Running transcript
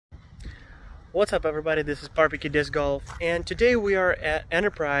What's up everybody, this is Barbecue Disc Golf, and today we are at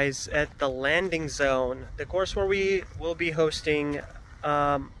Enterprise at the landing zone, the course where we will be hosting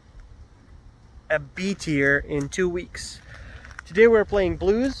a B tier in 2 weeks. Today we're playing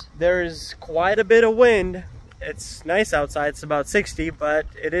blues. There's quite a bit of wind. It's nice outside, it's about 60, but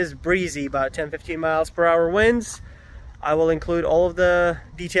it is breezy, about 10-15 miles per hour winds. I will include all of the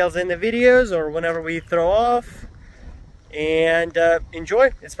details in the videos or whenever we throw off. And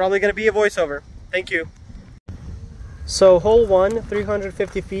enjoy. It's probably going to be a voiceover. Thank you. So hole 1,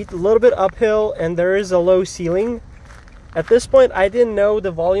 350 feet, a little bit uphill, and there is a low ceiling. At this point I didn't know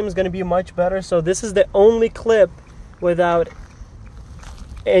the volume is going to be much better, so this is the only clip without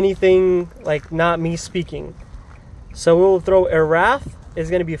anything, like not me speaking. So we'll throw a wrath. It's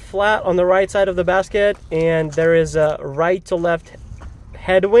going to be flat on the right side of the basket, and there is a right to left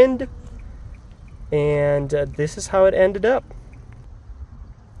headwind. And this is how it ended up.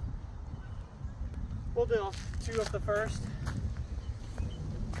 We'll do 2 of the first.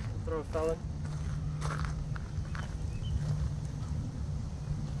 Throw a felon.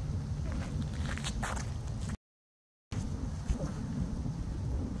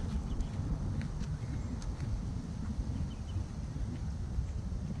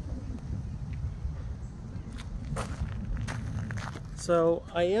 So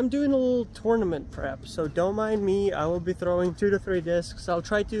I am doing a little tournament prep, so don't mind me. I will be throwing 2 to 3 discs. I'll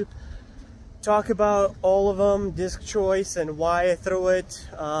try to talk about all of them, disc choice and why I threw it.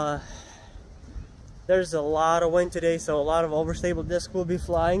 There's a lot of wind today, so a lot of overstable discs will be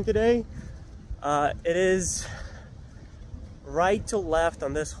flying today. It is right to left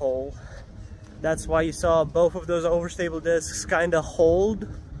on this hole. That's why you saw both of those overstable discs kind of hold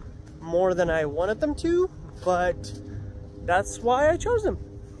more than I wanted them to, but that's why I chose them.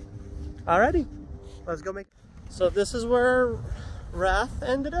 Alrighty, let's go make it. So this is where Wrath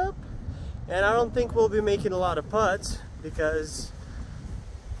ended up, and I don't think we'll be making a lot of putts because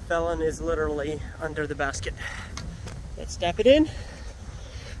Felon is literally under the basket. Let's step it in.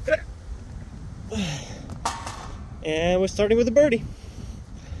 And we're starting with a birdie.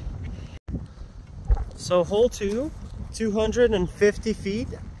 So hole 2, 250 feet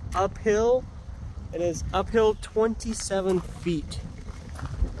uphill. It is uphill 27 feet.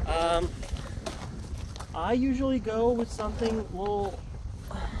 I usually go with something a little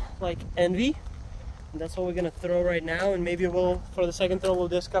like Envy. And that's what we're gonna throw right now, and maybe we'll, for the second throw, we'll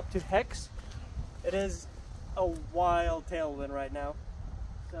disc up to Hex. It is a wild tailwind right now.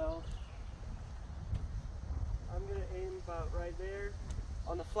 So I'm gonna aim about right there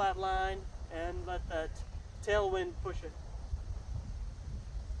on the flat line and let that tailwind push it.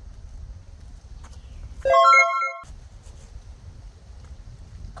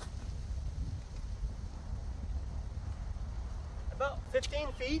 About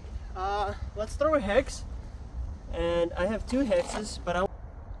 15 feet. Let's throw a hex, and I have 2 hexes, but I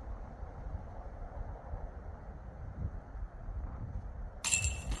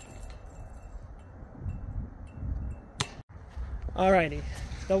alrighty,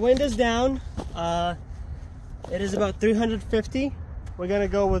 the wind is down. It is about 350. We're gonna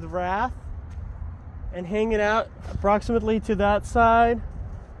go with Wrath and hang it out approximately to that side.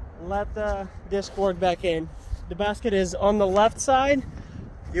 Let the disc work back in. The basket is on the left side.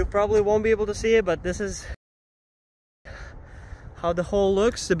 You probably won't be able to see it, but this is how the hole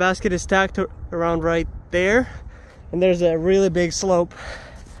looks. The basket is stacked around right there, and there's a really big slope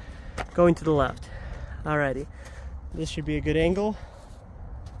going to the left. Alrighty, this should be a good angle.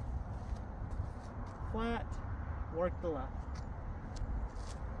 Flat, work the left.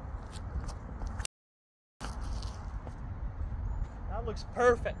 That looks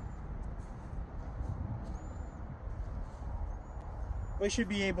perfect. We should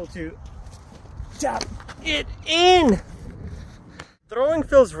be able to tap it in. Throwing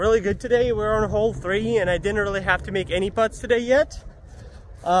feels really good today. We're on hole 3 and I didn't really have to make any putts today yet.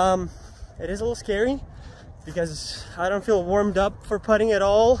 It is a little scary because I don't feel warmed up for putting at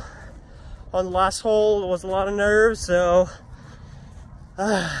all. On the last hole it was a lot of nerves, so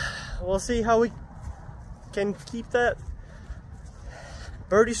we'll see how we can keep that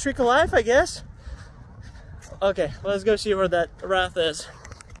birdie streak alive, I guess. Okay, let's go see where that Wrath is.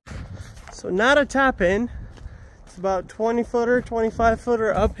 So not a tap in. It's about 20 footer, 25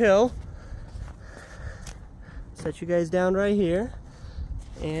 footer uphill. Set you guys down right here.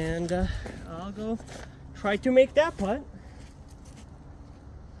 And I'll go try to make that putt.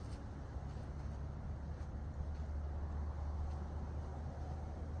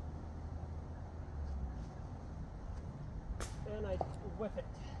 And I whip it.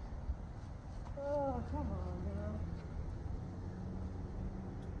 Oh, come on, girl.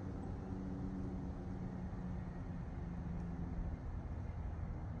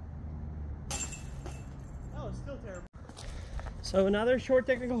 So another short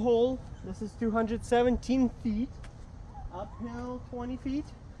technical hole. This is 217 feet, uphill 20 feet.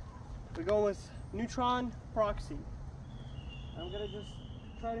 We're going with neutron proxy. I'm gonna just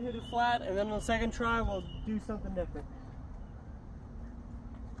try to hit it flat, and then on the second try we'll do something different.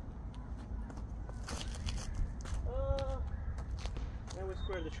 And we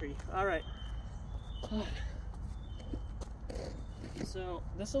square the tree. All right. So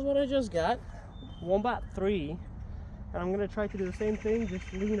this is what I just got. Wombat 3. And I'm going to try to do the same thing,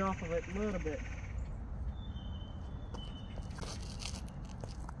 just lean off of it a little bit.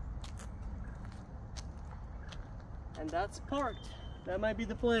 And that's parked. That might be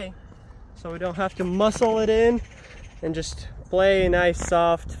the play. So we don't have to muscle it in and just play a nice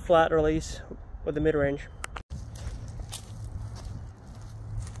soft flat release with the mid-range.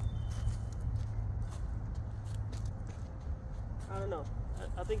 I don't know.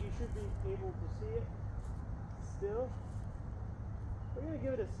 I think you should be able to see it still. We're going to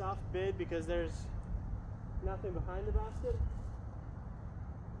give it a soft bid because there's nothing behind the basket.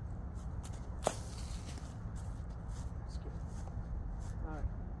 Alright.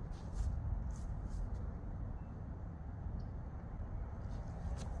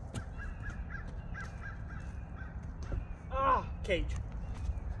 Ah! Cage.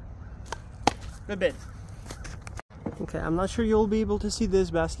 Good bid. Okay, I'm not sure you'll be able to see this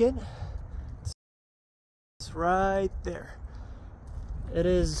basket. It's right there. It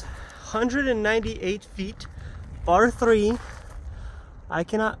is 198 feet, par 3. I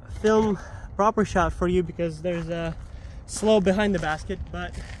cannot film proper shot for you because there's a slope behind the basket,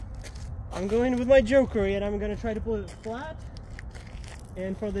 but I'm going with my joker and I'm going to try to pull it flat,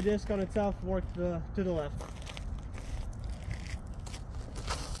 and for the disc on itself work to the left.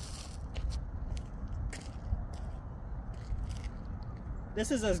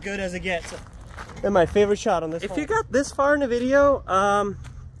 This is as good as it gets. And my favorite shot on this hole. If you got this far in the video,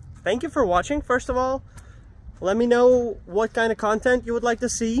 thank you for watching. First of all, let me know what kind of content you would like to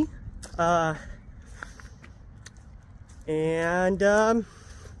see.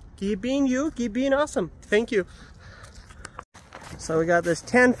 Keep being you, keep being awesome. Thank you. So we got this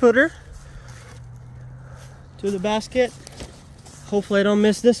 10-footer to the basket. Hopefully I don't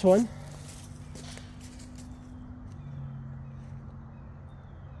miss this one.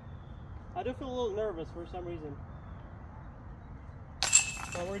 I do feel a little nervous for some reason.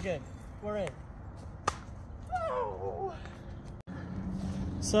 But we're good. We're in. Oh.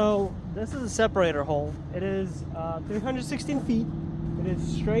 So this is a separator hole. It is 316 feet. It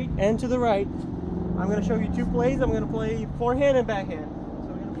is straight and to the right. I'm going to show you two plays. I'm going to play forehand and backhand. So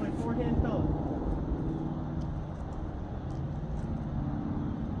we're going to play forehand fellow.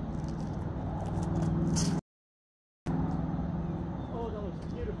 Oh, that looks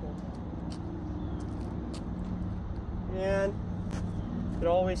beautiful. And it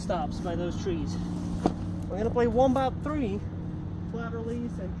always stops by those trees. We're going to play Wombat 3, flat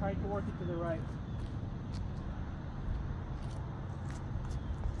release, and try to work it to the right.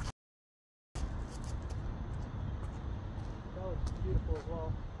 That was beautiful as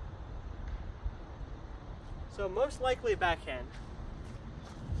well. So most likely backhand.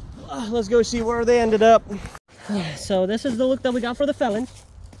 Let's go see where they ended up. So this is the look that we got for the felon.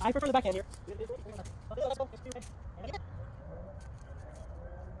 I prefer the backhand here.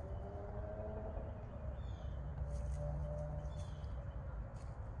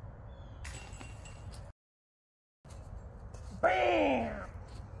 Bam!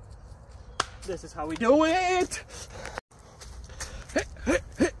 This is how we do it!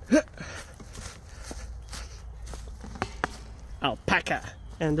 Alpaca.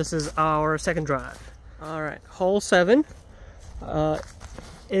 And this is our second drive. Alright, hole 7.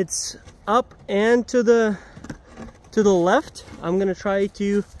 It's up and to the left. I'm gonna try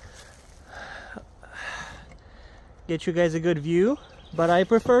to get you guys a good view, but I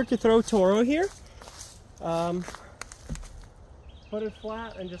prefer to throw Toro here. Put it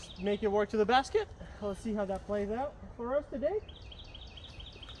flat and just make it work to the basket. Let's see how that plays out for us today.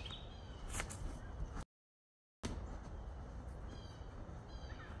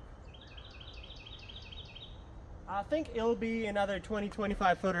 I think it'll be another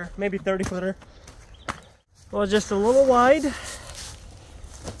 20-25 footer, maybe 30 footer. Well, just a little wide,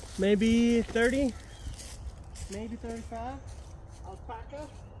 maybe 30, maybe 35. Alpaca.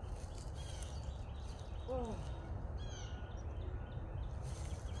 Oh.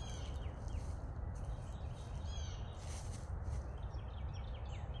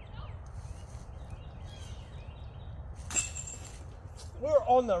 We're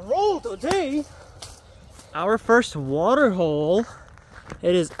on the roll today. Our first water hole.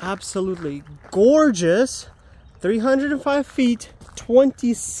 It is absolutely gorgeous. 305 feet,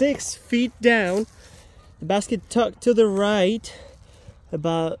 26 feet down. The basket tucked to the right,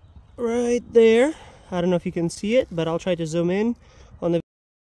 about right there. I don't know if you can see it, but I'll try to zoom in on the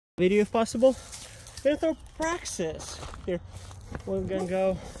video if possible. I'm gonna throw praxis here. We're gonna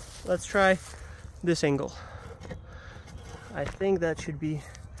go, let's try this angle. I think that should be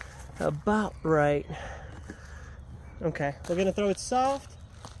about right. Okay, we're gonna throw it soft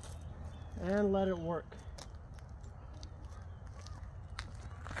and let it work.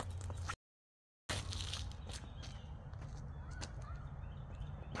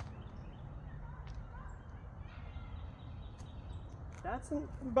 That's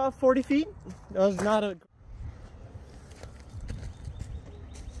about 40 feet. That was not a...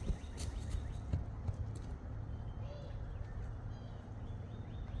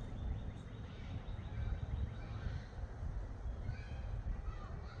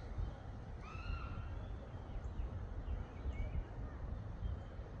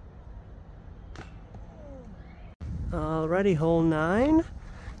 Alrighty, hole 9,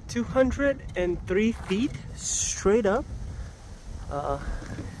 203 feet straight up.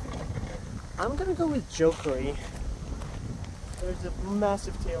 I'm gonna go with Jokery. There's a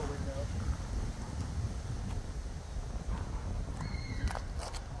massive tailwind though.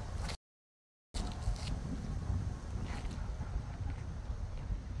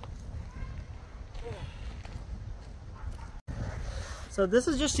 So this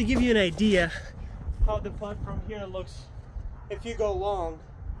is just to give you an idea how the putt from here looks if you go long.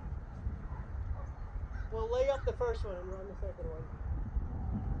 We'll lay up the first one and run the second one.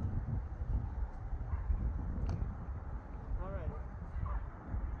 Alright.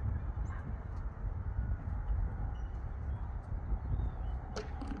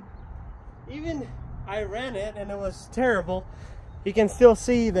 Even I ran it and it was terrible. You can still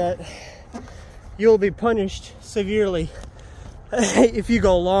see that you'll be punished severely if you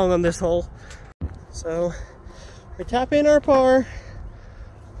go long on this hole. So we tap in our par.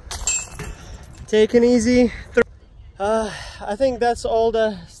 Take it easy. I think that's all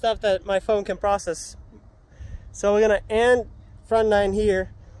the stuff that my phone can process. So we're gonna end front 9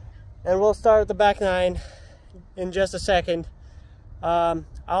 here, and we'll start the back 9 in just a second.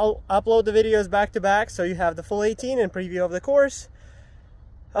 I'll upload the videos back to back so you have the full 18 and preview of the course.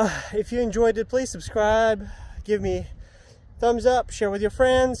 If you enjoyed it, please subscribe, give me a thumbs up, share with your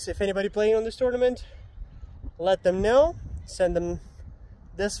friends. If anybody playing on this tournament, let them know. Send them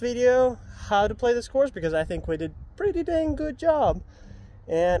this video how to play this course, because I think we did pretty dang good job.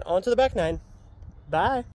 And on to the back 9. Bye.